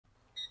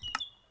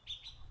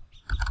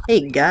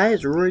Hey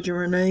guys, Roy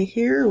Renee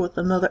here with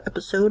another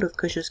episode of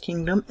Kush's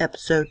Kingdom,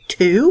 episode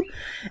 2.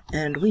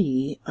 And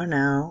we are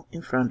now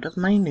in front of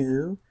my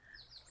new,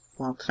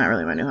 well, it's not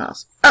really my new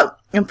house. Oh,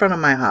 in front of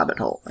my hobbit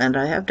hole. And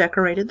I have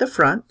decorated the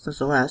front. Since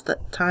the last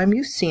time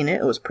you've seen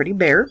it, it was pretty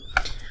bare.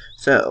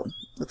 So,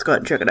 let's go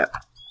ahead and check it out.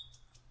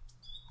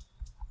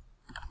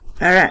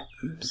 Alright,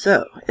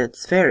 so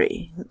it's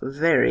very,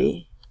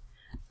 very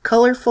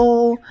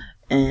colorful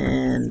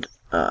and,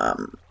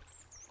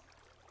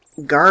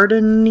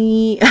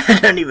 gardeny. I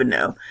don't even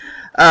know.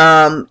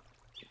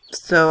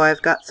 So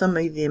I've got some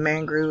of the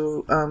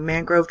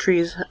mangrove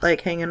trees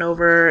like hanging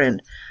over,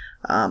 and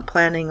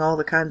planting all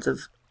the kinds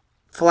of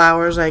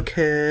flowers I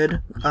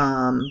could.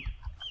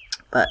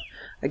 But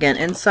again,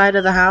 inside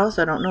of the house,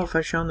 I don't know if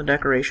I've shown the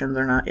decorations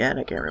or not yet.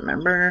 I can't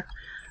remember.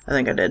 I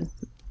think I did.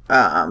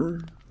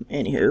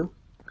 Anywho,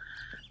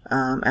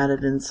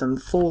 added in some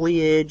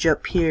foliage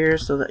up here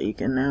so that you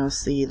can now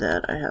see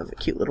that I have a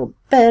cute little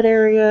bed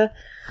area.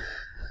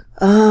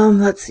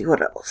 Let's see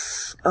what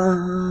else.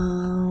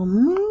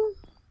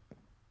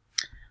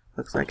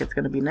 Looks like it's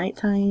gonna be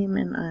nighttime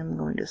and I'm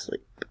going to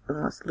sleep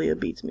unless Leah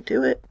beats me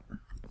to it.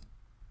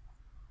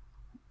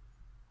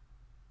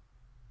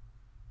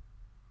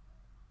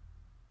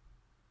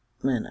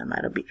 And I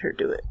might have beat her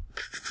to it.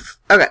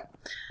 Okay.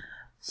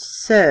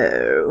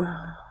 So,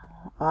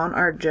 on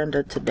our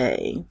agenda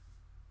today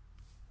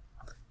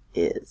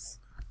is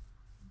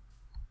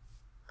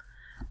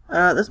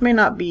this may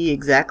not be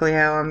exactly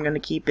how I'm gonna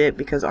keep it,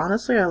 because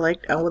honestly I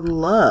would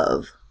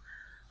love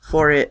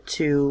for it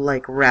to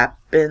like wrap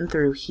in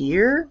through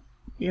here,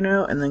 you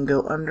know, and then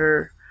go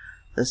under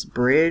this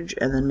bridge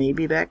and then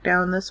maybe back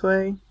down this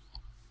way.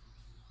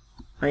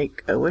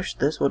 Like, I wish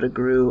this would have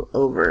grew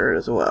over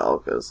as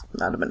well, because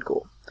that'd have been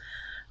cool.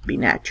 Be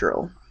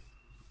natural.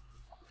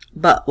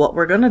 But what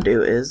we're gonna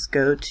do is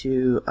go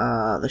to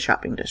the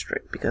shopping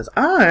district, because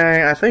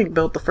I think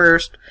built the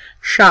first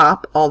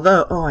shop,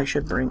 although, oh, I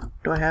should bring,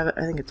 do I have it?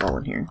 I think it's all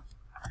in here.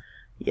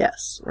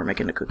 Yes, we're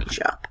making a cookie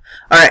shop.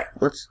 Alright,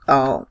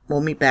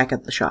 we'll meet back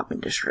at the shopping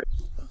district.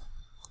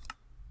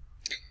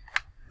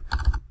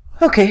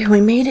 Okay, we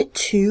made it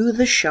to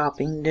the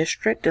shopping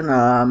district,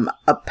 and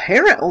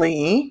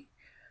apparently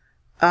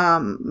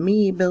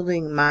me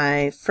building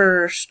my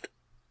first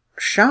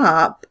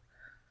shop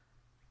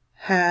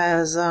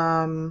has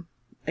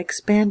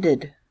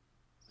expanded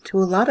to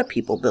a lot of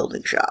people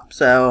building shops.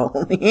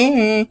 So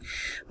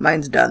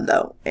mine's done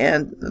though,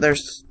 and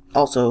there's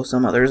also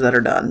some others that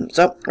are done.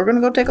 So we're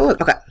gonna go take a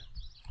look. Okay,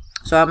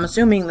 so I'm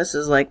assuming this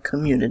is like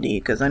community,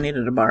 because I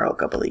needed to borrow a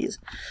couple of these.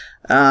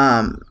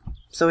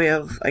 So we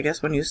have, I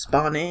guess when you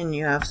spawn in,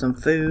 you have some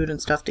food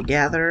and stuff to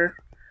gather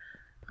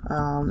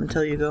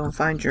until you go and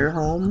find your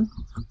home.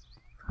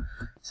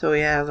 So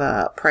we have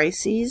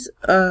Pricey's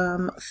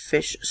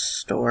fish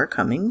store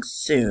coming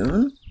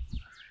soon.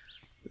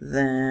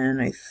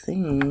 Then I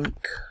think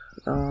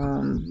we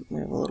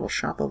have a little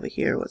shop over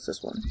here. What's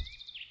this one?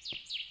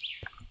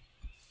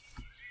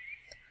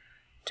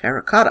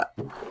 Terracotta.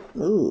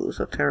 Ooh,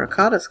 so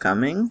Terracotta's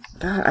coming.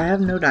 God, I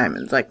have no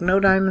diamonds. Like, no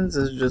diamonds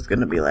is just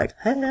gonna be like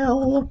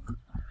hell.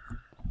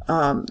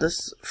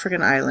 This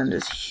freaking island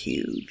is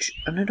huge,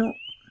 and I don't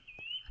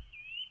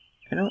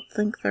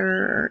think there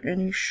are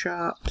any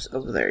shops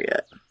over there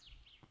yet.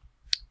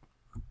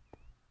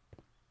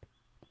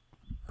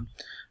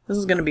 This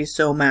is going to be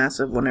so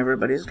massive when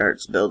everybody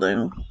starts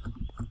building.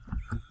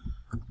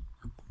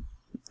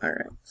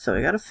 Alright, so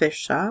we got a fish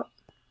shop.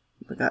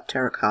 We got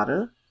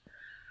terracotta.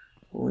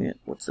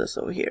 What's this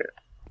over here?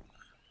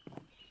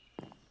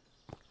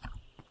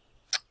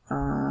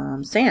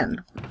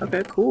 Sand.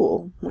 Okay,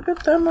 cool. Look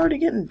at them already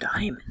getting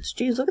diamonds.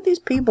 Jeez, look at these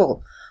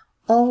people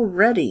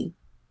already.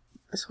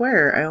 I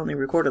swear I only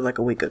recorded like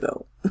a week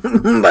ago.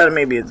 But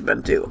maybe it's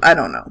been 2. I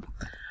don't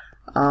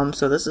know.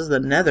 So this is the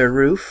nether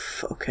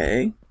roof.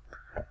 Okay.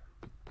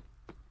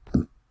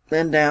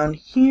 Then down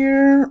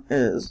here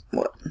is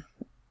what?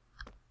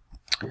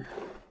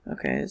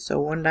 Okay, so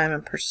 1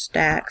 diamond per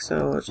stack,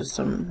 so it's just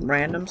some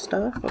random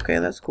stuff. Okay,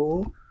 that's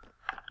cool.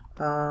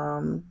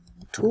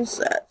 Tool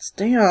sets.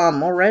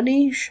 Damn,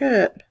 already?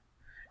 Shit.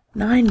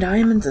 9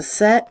 diamonds a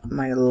set?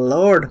 My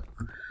lord.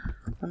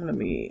 I'm gonna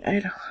be...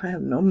 I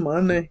have no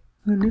money.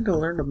 I need to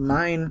learn to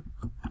mine.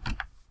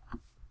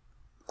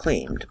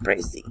 Claimed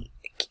pricey.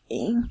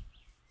 Okay.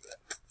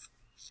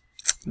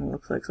 It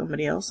looks like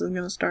somebody else is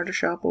going to start a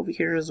shop over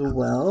here as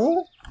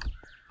well.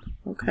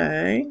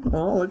 Okay.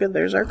 Oh, look at,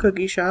 there's our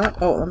cookie shop.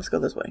 Oh, let's go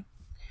this way.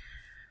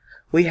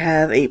 We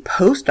have a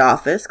post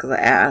office, because I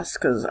asked,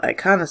 because I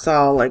kind of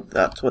saw like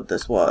that's what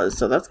this was.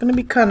 So that's going to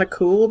be kind of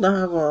cool to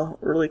have a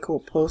really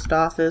cool post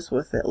office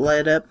with it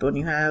light up when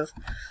you have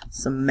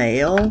some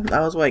mail.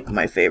 That was like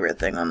my favorite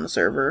thing on the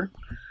server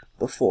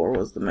before,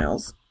 was the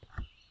mails.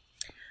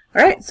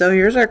 Alright, so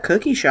here's our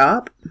cookie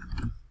shop.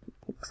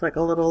 Looks like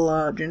a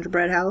little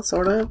gingerbread house,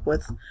 sort of,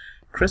 with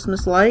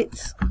Christmas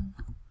lights.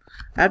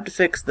 I have to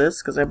fix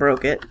this because I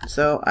broke it.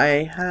 So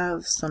I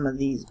have some of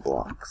these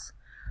blocks.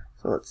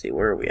 So let's see,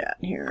 where are we at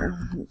here?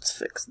 Let's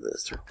fix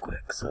this real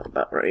quick. So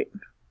about right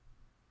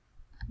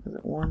Is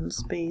it one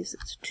space?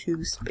 It's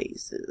two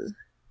spaces.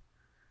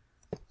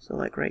 So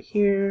like right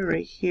here,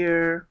 right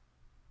here,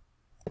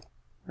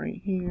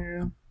 right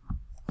here,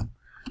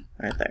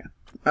 right there.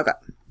 Okay.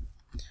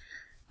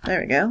 There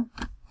we go.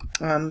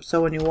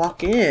 So when you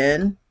walk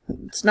in,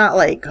 it's not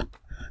like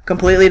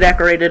completely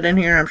decorated in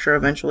here. I'm sure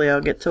eventually I'll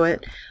get to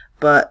it.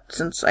 But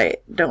since I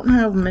don't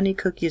have many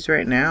cookies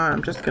right now,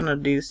 I'm just going to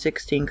do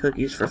 16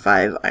 cookies for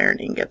 5 iron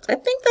ingots. I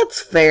think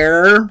that's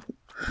fair.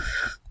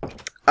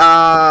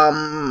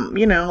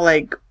 You know,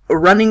 like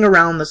running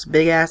around this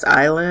big ass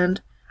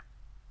island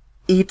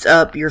eats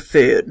up your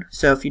food.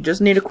 So if you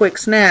just need a quick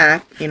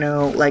snack, you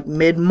know, like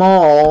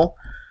mid-mall,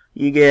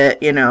 you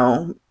get, you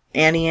know,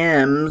 Annie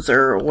M's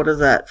or what is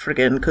that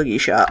friggin' cookie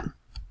shop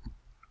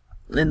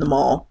in the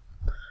mall.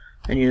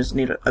 And you just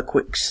need a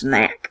quick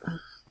snack.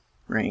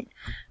 Right.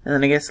 And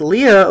then I guess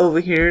Leah over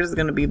here is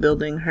going to be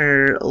building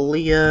her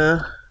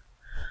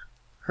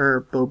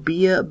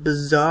Bobia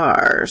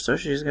Bazaar. So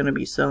she's going to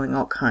be selling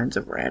all kinds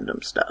of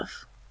random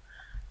stuff.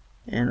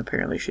 And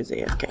apparently she's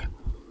AFK.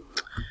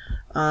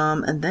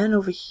 And then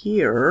over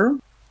here,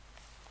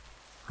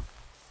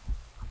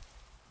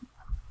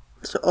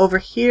 so over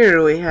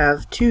here we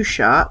have 2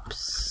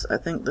 shops. I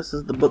think this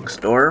is the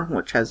bookstore,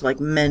 which has like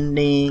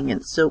mending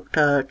and silk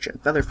touch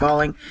and feather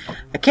falling.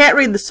 I can't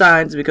read the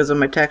signs because of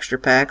my texture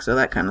pack, so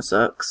that kind of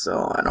sucks.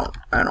 So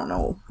I don't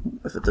know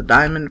if it's a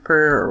diamond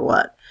purr or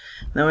what.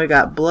 Then we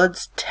got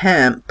Blood's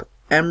Temp,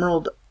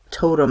 Emerald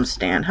Totem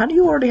Stand. How do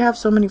you already have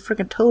so many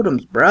freaking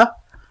totems, bruh?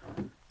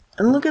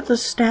 And look at the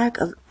stack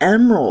of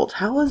emeralds.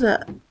 How is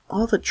that?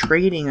 All the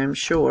trading, I'm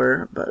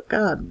sure, but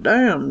god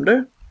damn,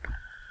 dude.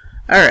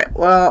 Alright,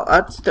 well,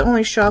 that's the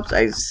only shops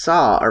I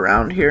saw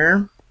around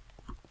here.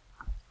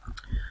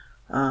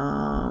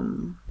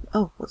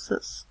 Oh, what's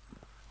this?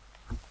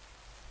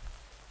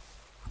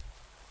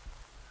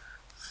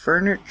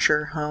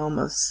 Furniture home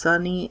of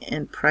Sunny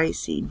and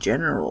Pricey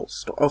General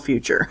Store. Oh,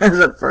 future. I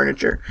said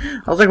furniture.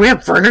 I was like, we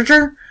have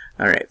furniture?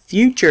 Alright,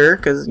 future,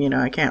 because, you know,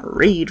 I can't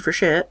read for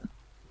shit.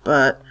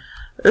 But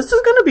this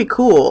is going to be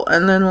cool.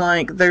 And then,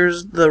 like,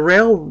 there's the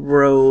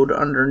railroad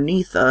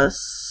underneath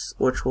us,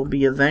 which will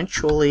be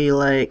eventually,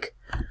 like,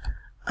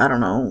 I don't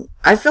know.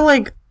 I feel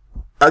like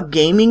a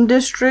gaming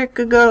district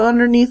could go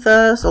underneath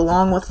us,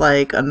 along with,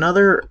 like,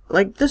 another,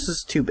 like, this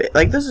is too big.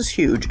 Like, this is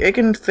huge. It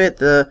can fit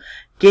the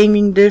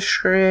gaming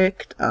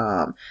district,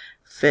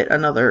 fit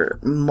another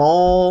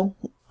mall.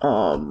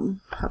 How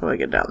do I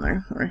get down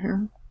there? Right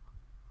here.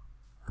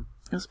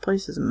 This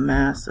place is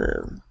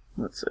massive.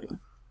 Let's see.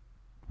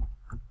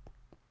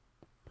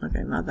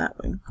 Okay, not that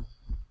way.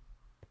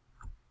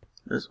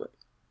 This way.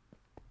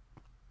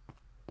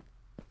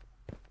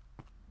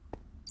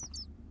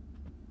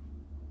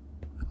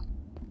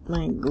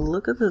 Like,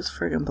 look at this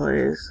friggin'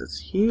 place. It's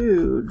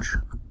huge.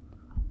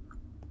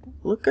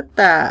 Look at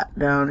that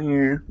down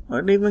here.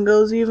 It even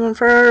goes even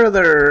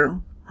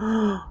further.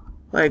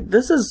 Like,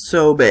 this is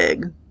so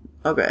big.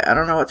 Okay, I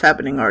don't know what's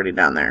happening already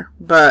down there.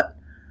 But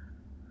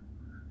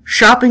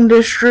shopping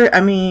district,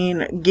 I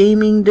mean,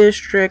 gaming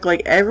district,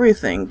 like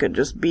everything could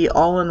just be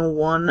all in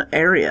one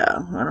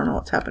area. I don't know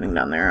what's happening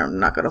down there. I'm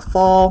not gonna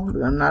fall.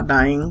 I'm not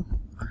dying.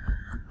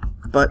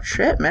 But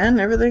shit, man,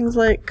 everything's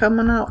like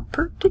coming out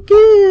pretty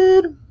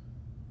good.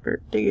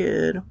 Pretty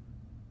good.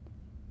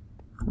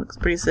 Looks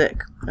pretty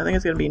sick. I think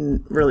it's gonna be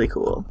really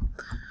cool.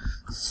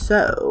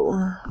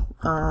 So,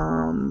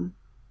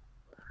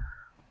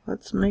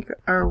 let's make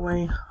our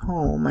way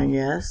home, I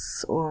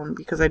guess.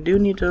 Because I do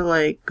need to,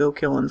 like, go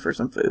killing for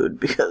some food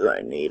because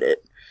I need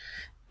it.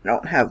 I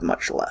don't have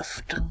much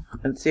left.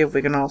 And see if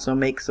we can also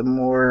make some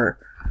more,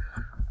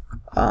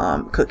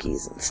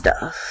 cookies and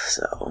stuff.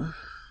 So,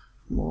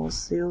 we'll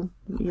see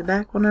you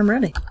back when I'm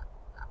ready.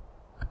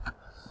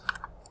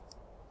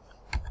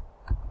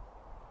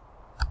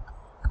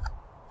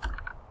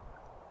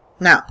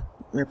 Now,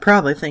 you're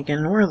probably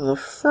thinking, where the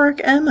frick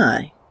am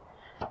I?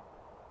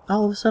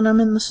 All of a sudden I'm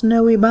in the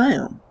snowy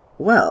biome.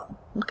 Well,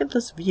 look at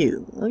this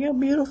view. Look how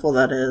beautiful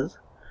that is.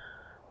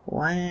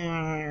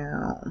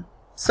 Wow.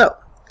 So,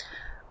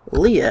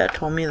 Leah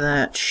told me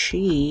that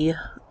she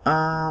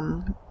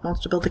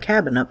wants to build a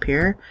cabin up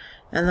here,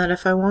 and that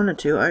if I wanted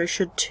to, I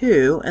should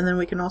too, and then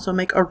we can also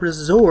make a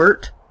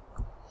resort,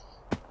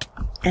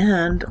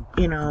 and,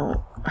 you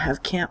know,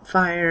 have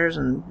campfires,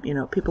 and, you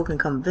know, people can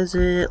come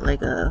visit,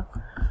 like a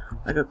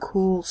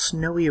cool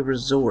snowy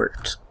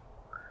resort.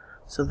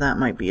 So that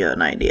might be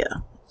an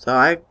idea. So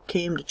I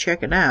came to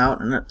check it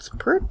out, and it's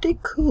pretty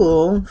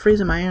cool. I'm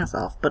freezing my ass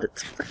off, but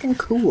it's freaking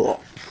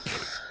cool.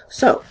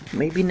 So,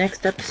 maybe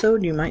next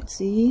episode you might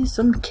see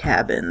some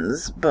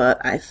cabins, but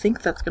I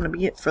think that's going to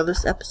be it for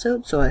this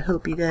episode, so I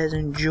hope you guys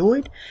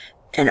enjoyed,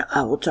 and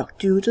I will talk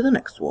to you to the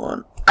next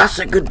one. I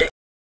say good day.